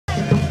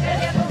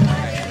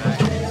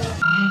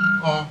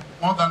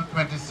more than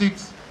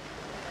 26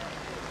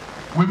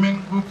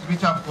 women groups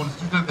which have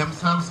constituted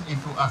themselves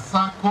into a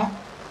circle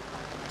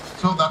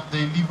so that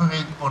they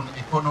leverage on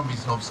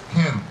economies of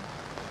scale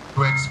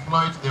to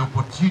exploit the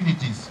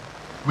opportunities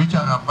which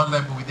are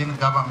available within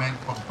government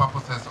for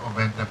purposes of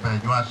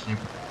entrepreneurship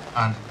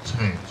and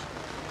trade.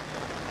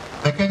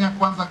 The Kenya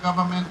Kwanza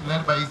government,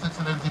 led by His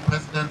Excellency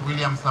President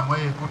William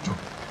Samoei Ruto,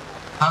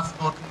 has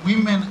got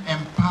women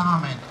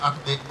empowerment at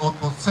the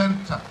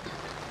center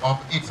of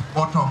its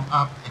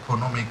bottom-up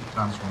economic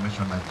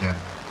transformation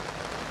agenda.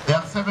 There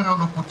are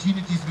several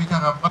opportunities which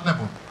are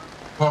available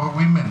for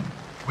women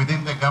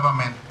within the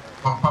government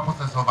for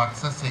purposes of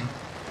accessing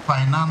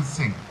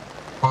financing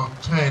for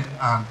trade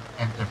and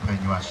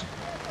entrepreneurship.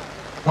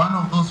 One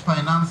of those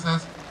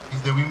finances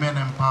is the Women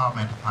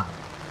Empowerment Fund.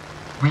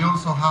 We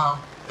also have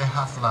the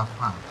Hustler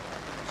Fund.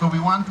 So we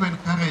want to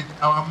encourage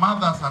our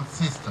mothers and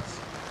sisters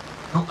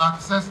to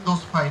access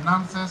those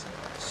finances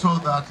so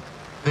that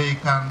they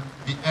can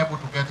be able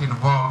to get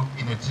involved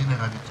in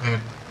itinerary trade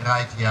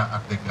right here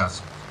at the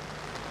grassroots.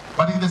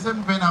 But in the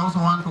same vein, I also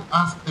want to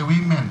ask the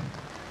women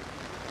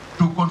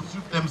to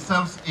constitute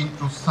themselves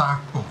into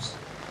circles.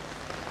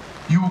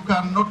 You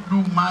cannot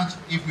do much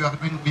if you are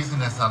doing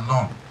business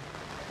alone.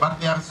 But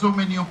there are so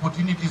many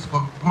opportunities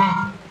for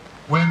growth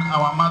when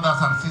our mothers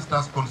and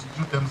sisters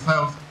constitute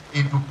themselves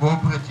into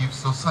cooperative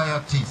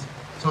societies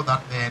so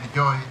that they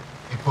enjoy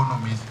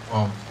economies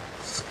of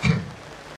scale.